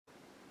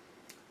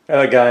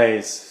Hello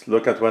guys,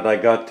 look at what I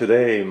got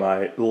today,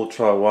 my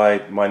ultra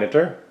wide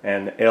monitor,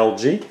 an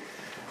LG.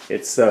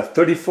 It's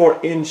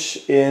 34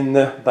 inch in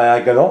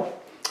diagonal,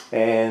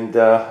 and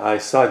I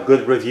saw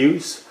good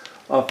reviews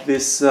of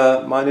this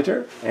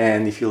monitor.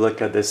 And if you look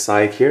at the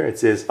side here,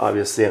 it is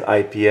obviously an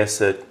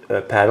IPS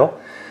panel,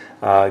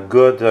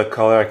 good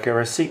color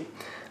accuracy,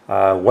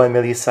 1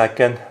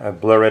 millisecond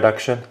blur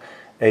reduction,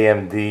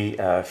 AMD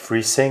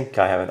FreeSync.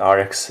 I have an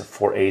RX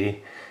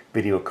 480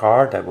 video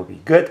card, that will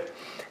be good.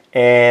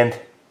 And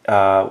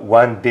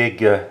one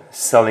big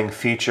selling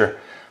feature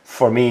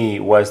for me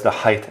was the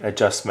height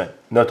adjustment.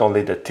 Not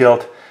only the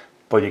tilt,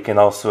 but you can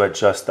also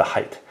adjust the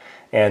height.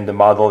 And the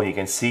model you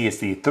can see is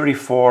the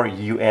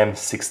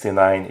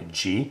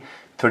 34UM69G,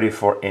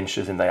 34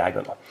 inches in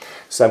diagonal.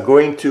 So I'm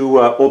going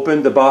to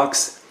open the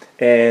box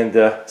and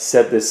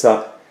set this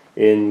up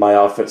in my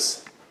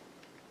office.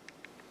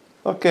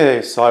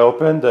 Okay, so I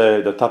opened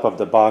the top of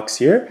the box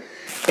here,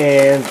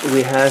 and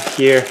we have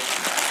here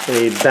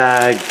a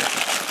bag.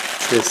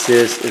 This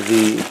is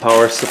the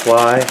power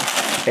supply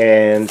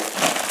and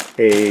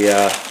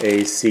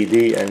a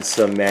CD and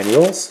some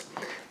manuals.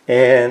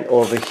 And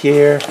over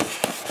here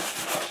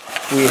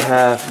we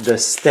have the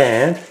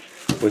stand,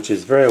 which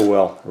is very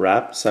well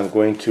wrapped. So I'm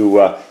going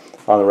to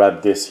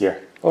unwrap this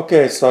here.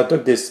 Okay, so I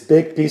took this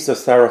big piece of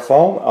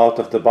styrofoam out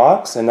of the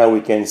box, and now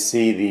we can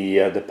see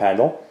the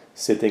panel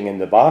sitting in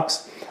the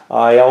box.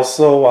 I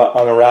also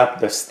unwrapped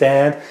the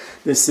stand.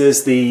 This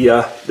is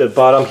the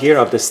bottom here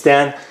of the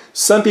stand.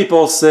 Some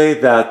people say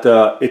that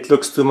it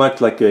looks too much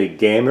like a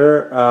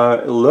gamer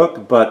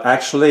look, but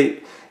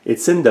actually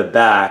it's in the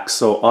back.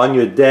 So on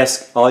your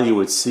desk, all you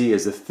would see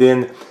is a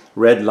thin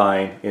red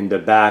line in the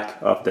back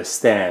of the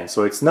stand.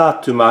 So it's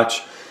not too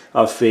much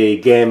of a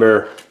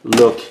gamer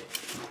look,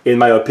 in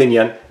my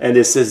opinion. And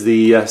this is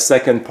the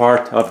second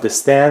part of the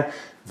stand.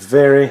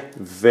 Very,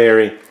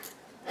 very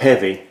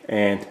heavy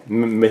and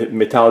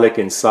metallic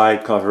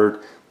inside, covered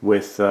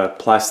with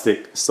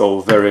plastic. So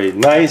very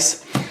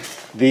nice.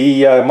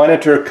 The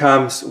monitor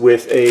comes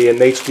with an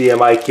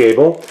HDMI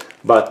cable,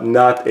 but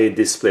not a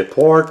display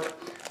port,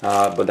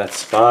 but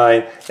that's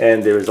fine.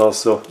 And there is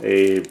also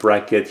a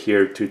bracket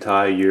here to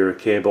tie your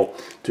cable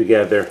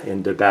together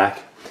in the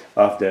back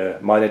of the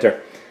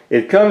monitor.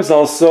 It comes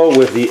also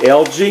with the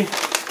LG.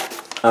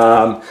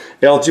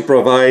 LG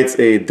provides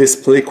a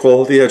display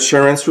quality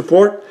assurance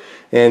report,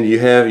 and you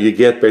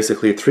get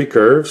basically three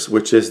curves,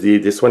 which is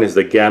this one is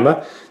the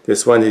gamma,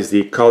 this one is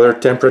the color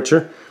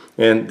temperature,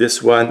 and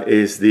this one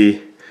is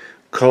the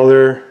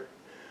color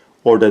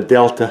or the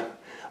delta,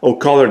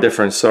 color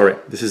difference, sorry.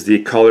 This is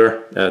the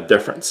color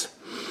difference.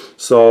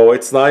 So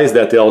it's nice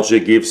that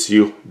LG gives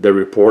you the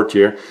report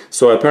here.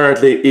 So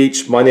apparently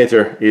each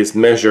monitor is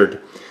measured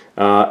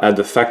at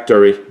the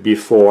factory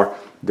before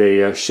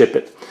they ship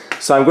it.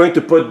 So I'm going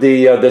to put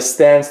the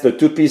stands, the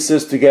two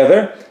pieces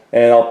together,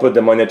 and I'll put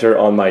the monitor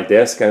on my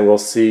desk and we'll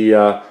see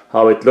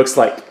how it looks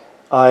like.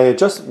 I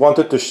just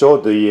wanted to show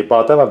the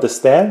bottom of the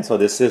stand. So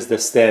this is the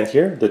stand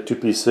here, the two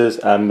pieces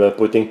I'm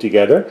putting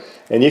together.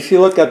 And if you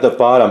look at the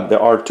bottom,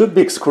 there are two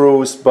big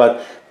screws,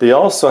 but they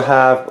also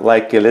have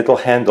like a little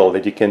handle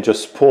that you can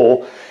just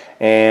pull,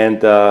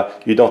 and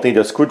you don't need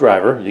a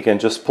screwdriver. You can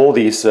just pull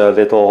these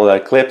little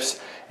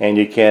clips, and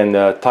you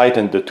can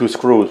tighten the two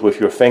screws with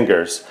your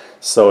fingers.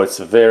 So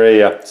it's a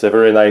very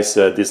nice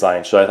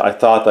design. So I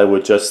thought I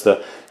would just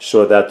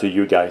show that to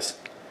you guys.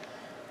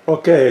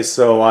 Okay,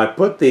 so I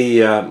put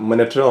the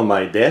monitor on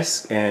my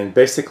desk, and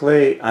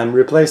basically I'm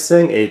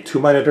replacing a two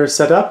monitor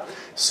setup.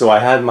 So I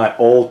had my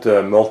old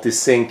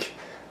multi-sync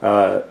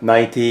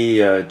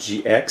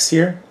 90GX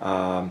here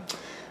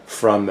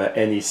from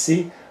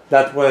NEC.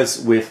 That was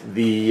with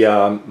the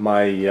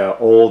my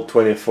old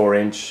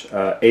 24-inch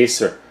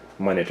Acer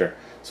monitor.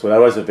 So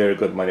that was a very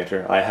good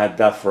monitor. I had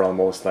that for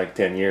almost like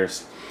 10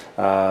 years.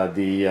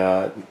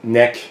 The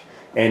NEC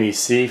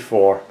NEC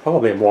for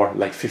probably more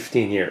like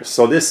 15 years.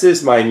 So this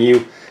is my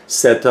new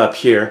setup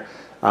here,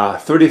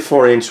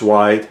 34-inch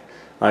wide.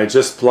 I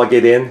just plug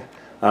it in,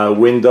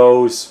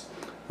 Windows.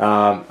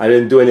 I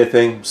didn't do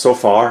anything so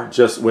far,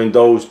 just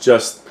Windows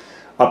just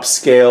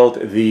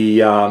upscaled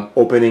the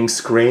opening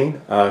screen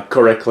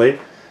correctly.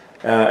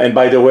 And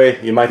by the way,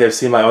 you might have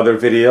seen my other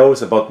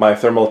videos about my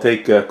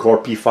Thermaltake Core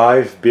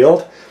P5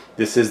 build.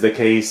 This is the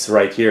case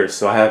right here,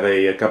 so I have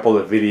a couple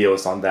of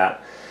videos on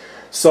that.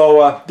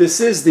 So this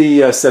is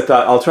the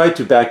setup. I'll try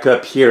to back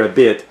up here a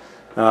bit.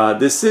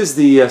 This is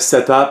the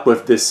setup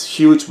with this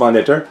huge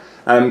monitor.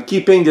 I'm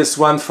keeping this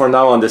one for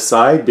now on the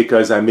side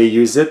because I may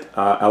use it.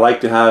 I like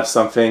to have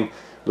something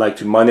like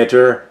to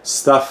monitor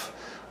stuff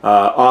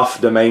off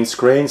the main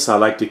screen, so I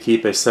like to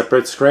keep a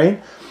separate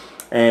screen.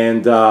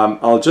 And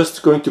I'll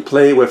just going to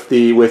play with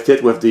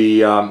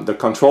the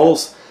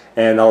controls,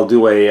 and I'll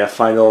do a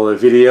final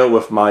video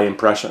with my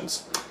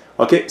impressions.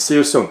 Okay, see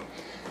you soon.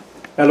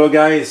 Hello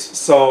guys,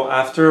 so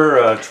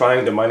after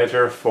trying the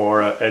monitor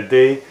for a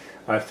day,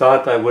 I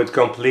thought I would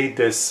complete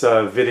this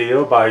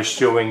video by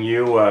showing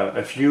you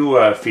a few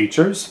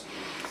features.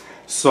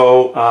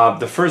 So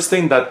the first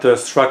thing that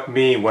struck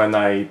me when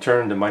I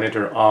turned the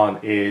monitor on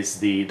is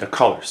the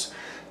colors.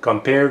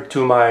 Compared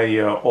to my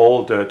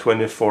old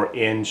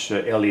 24-inch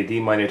LED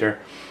monitor,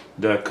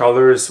 the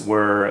colors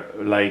were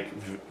like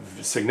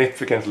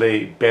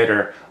significantly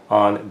better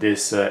on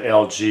this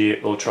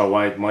LG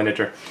ultra-wide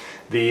monitor.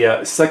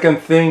 The second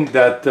thing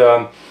that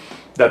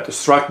that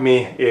struck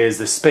me is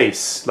the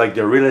space, like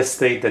the real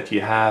estate that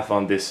you have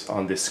on this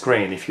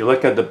screen. If you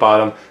look at the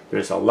bottom,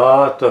 there's a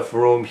lot of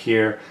room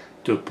here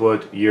to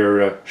put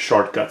your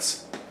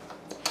shortcuts.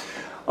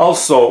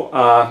 Also,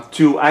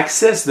 to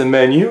access the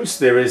menus,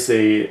 there is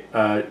a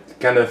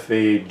kind of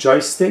a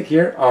joystick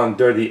here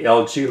under the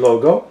LG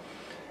logo,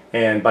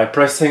 and by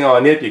pressing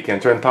on it you can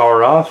turn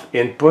power off,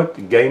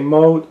 input, game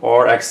mode,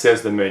 or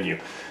access the menu.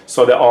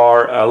 So there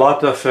are a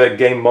lot of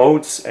game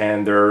modes,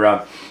 and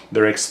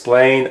they're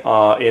explained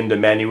in the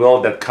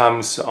manual that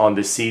comes on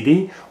the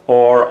CD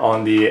or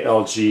on the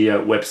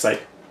LG website.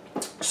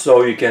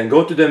 So you can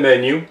go to the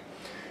menu,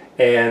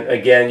 and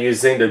again,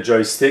 using the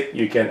joystick,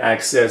 you can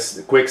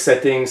access quick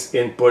settings,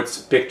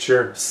 inputs,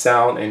 picture,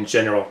 sound, and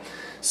general.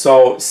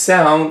 So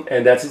sound,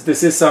 and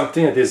this is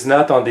something that is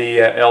not on the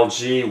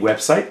LG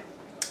website.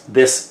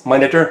 This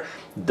monitor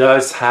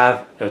does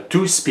have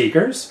 2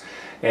 speakers,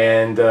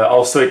 and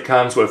also it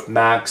comes with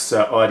max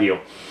audio.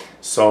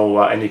 So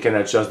and you can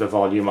adjust the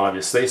volume,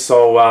 obviously.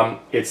 So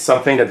it's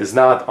something that is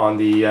not on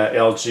the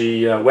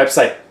LG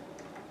website.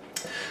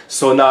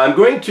 So now I'm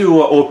going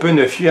to open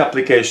a few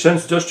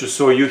applications just to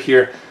show you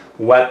here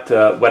what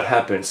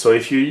happens. So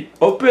if you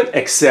open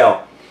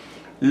Excel,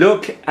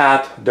 look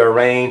at the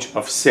range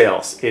of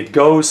cells. It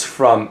goes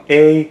from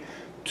A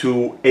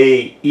to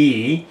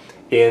AE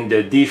in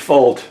the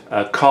default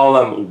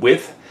column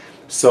width.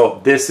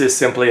 So this is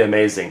simply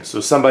amazing.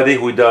 So somebody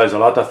who does a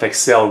lot of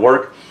Excel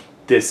work,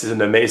 this is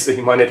an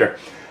amazing monitor.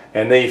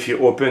 And then if you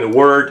open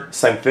Word,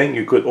 same thing.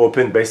 You could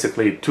open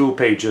basically 2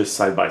 pages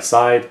side by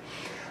side.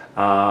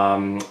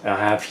 I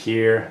have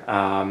here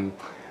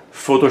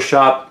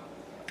Photoshop,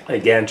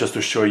 again just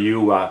to show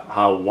you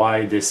how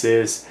wide this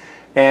is.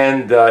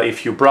 And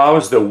if you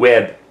browse the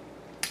web,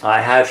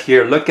 I have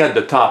here, look at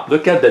the top,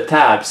 look at the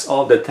tabs,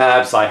 all the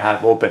tabs I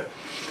have open.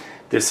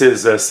 This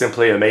is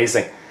simply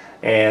amazing.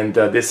 And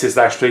this is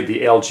actually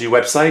the LG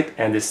website,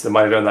 and this is the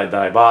monitor that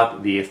I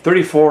bought, the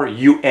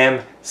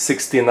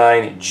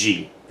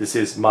 34UM69G. This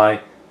is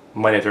my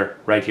monitor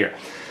right here.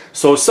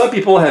 So some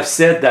people have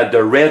said that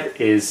the red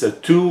is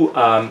too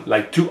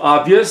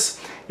obvious.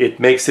 It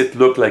makes it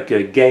look like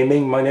a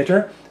gaming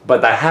monitor,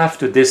 but I have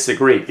to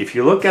disagree. If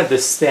you look at the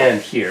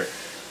stand here,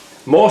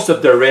 most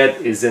of the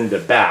red is in the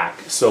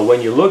back. So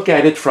when you look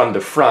at it from the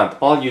front,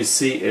 all you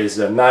see is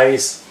a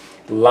nice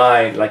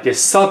line, like a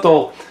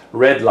subtle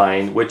red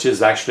line, which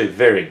is actually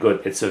very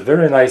good. It's a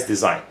very nice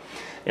design.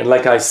 And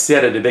like I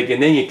said at the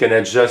beginning, you can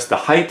adjust the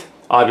height,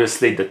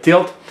 obviously the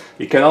tilt.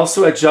 You can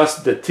also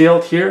adjust the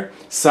tilt here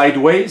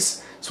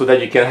sideways so that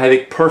you can have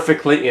it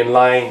perfectly in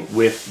line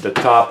with the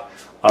top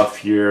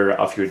of your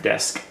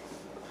desk.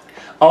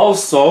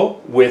 Also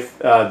with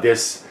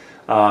this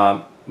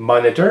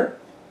monitor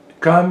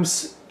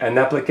comes an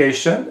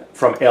application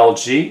from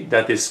LG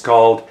that is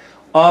called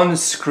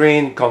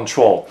OnScreen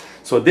Control.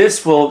 So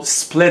this will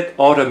split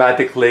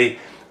automatically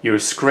your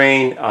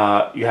screen.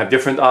 You have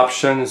different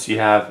options. You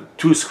have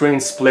 2 screen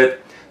split,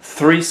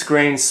 3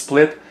 screen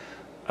split,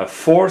 a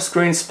 4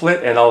 screen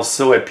split, and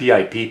also a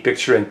PIP,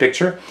 picture in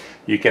picture.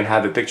 You can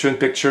have a picture in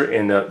picture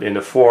in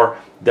the 4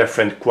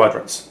 different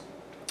quadrants.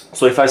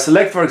 So if I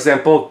select, for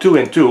example, 2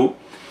 and 2,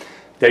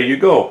 there you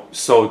go.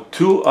 So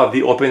 2 of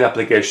the open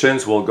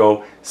applications will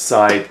go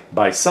side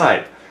by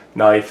side.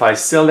 Now if I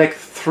select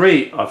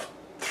 3 of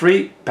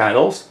 3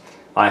 panels,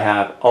 I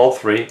have all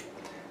 3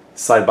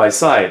 side by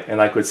side,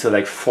 and I could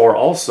select 4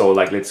 also.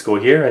 Like let's go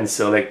here and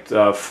select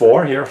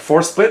 4 here,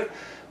 4 split.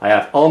 I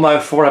have all my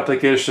 4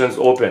 applications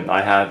open.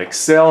 I have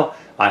Excel,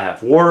 I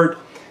have Word,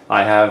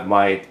 I have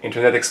my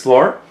Internet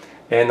Explorer,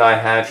 and I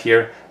have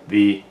here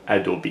the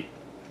Adobe.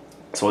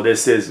 So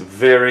this is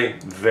very,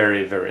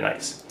 very, very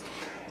nice.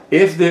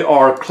 If they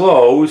are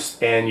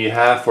closed and you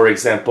have, for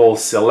example,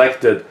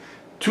 selected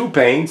 2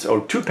 panes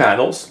or 2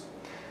 panels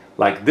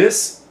like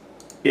this,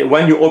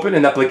 when you open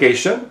an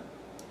application,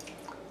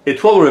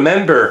 it will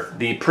remember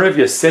the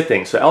previous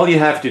settings. So all you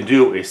have to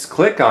do is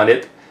click on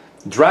it,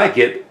 drag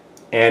it,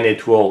 and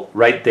it will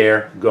right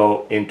there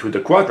go into the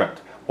quadrant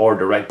or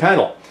the right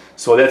panel.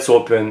 So let's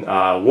open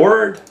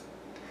Word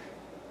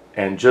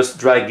and just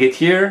drag it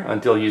here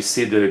until you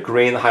see the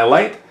green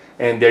highlight,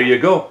 and there you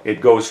go,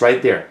 it goes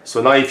right there.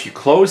 So now if you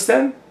close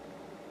them,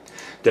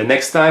 the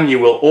next time you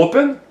will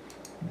open,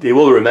 they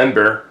will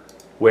remember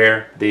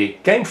where they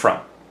came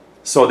from.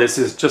 So this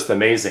is just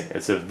amazing.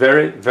 It's a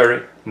very,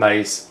 very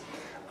nice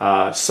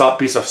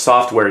piece of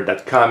software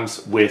that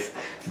comes with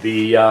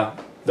the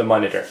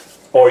monitor,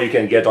 or you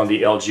can get on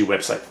the LG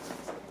website.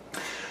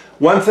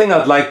 One thing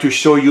I'd like to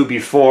show you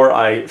before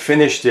I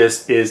finish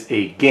this is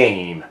a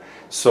game.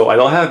 So I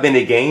don't have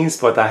many games,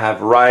 but I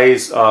have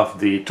Rise of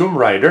the Tomb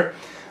Raider,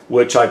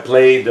 which I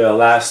played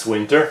last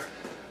winter.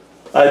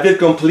 I did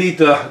complete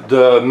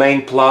the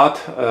main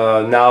plot.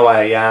 Now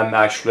I am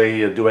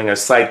actually doing a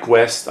side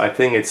quest. I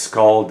think it's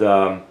called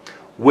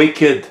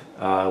Wicked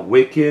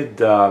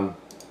Wicked, I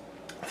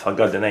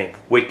forgot the name,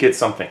 Wicked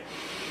something.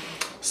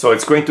 So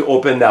it's going to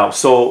open now.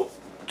 So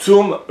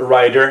Tomb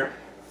Raider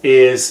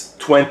is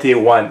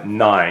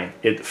 21.9.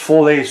 It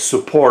fully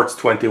supports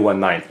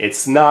 21.9.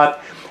 It's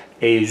not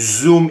a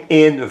zoom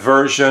in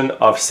version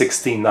of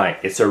 16.9.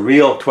 It's a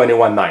real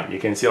 21.9. You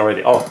can see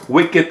already. Oh,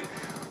 Wicked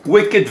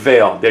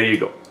Veil. There you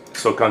go.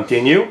 So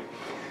continue.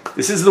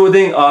 This is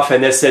loading off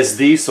an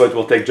SSD, so it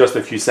will take just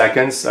a few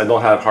seconds. I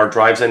don't have hard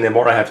drives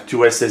anymore. I have 2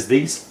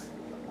 SSDs.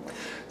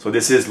 So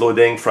this is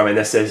loading from an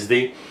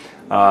SSD,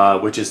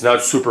 which is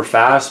not super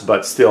fast,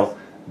 but still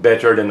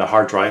better than a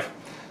hard drive.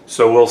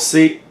 So we'll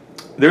see.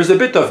 There's a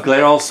bit of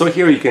glare also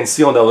here. You can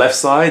see on the left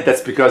side.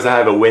 That's because I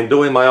have a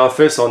window in my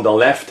office on the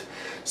left.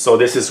 So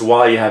this is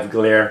why you have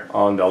glare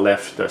on the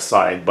left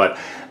side. But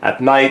at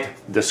night,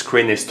 the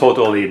screen is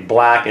totally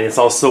black, and it's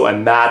also a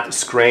matte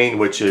screen,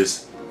 which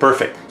is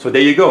perfect. So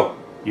there you go.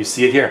 You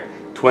see it here,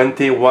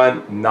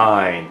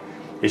 21.9.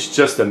 It's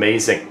just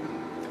amazing.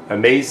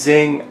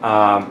 Amazing.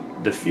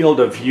 The field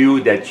of view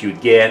that you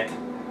get.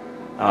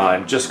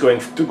 I'm just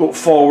going to go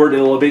forward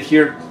a little bit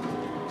here.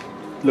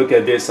 Look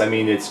at this. I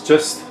mean, it's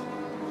just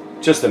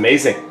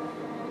amazing.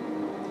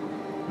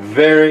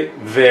 Very,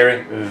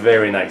 very,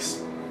 very nice.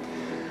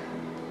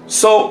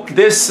 So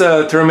this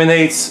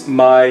terminates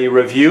my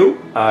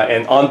review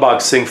and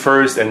unboxing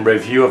first and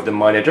review of the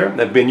monitor.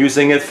 I've been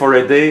using it for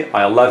a day.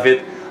 I love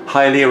it.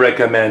 Highly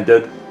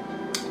recommended.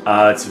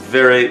 It's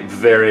very,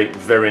 very,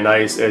 very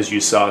nice, as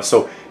you saw.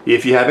 So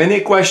if you have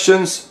any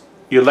questions,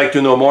 you'd like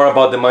to know more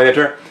about the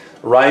monitor,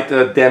 write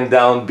them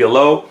down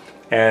below,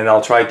 and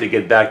I'll try to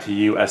get back to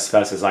you as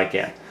fast as I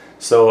can.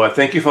 So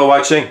thank you for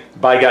watching.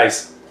 Bye,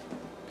 guys.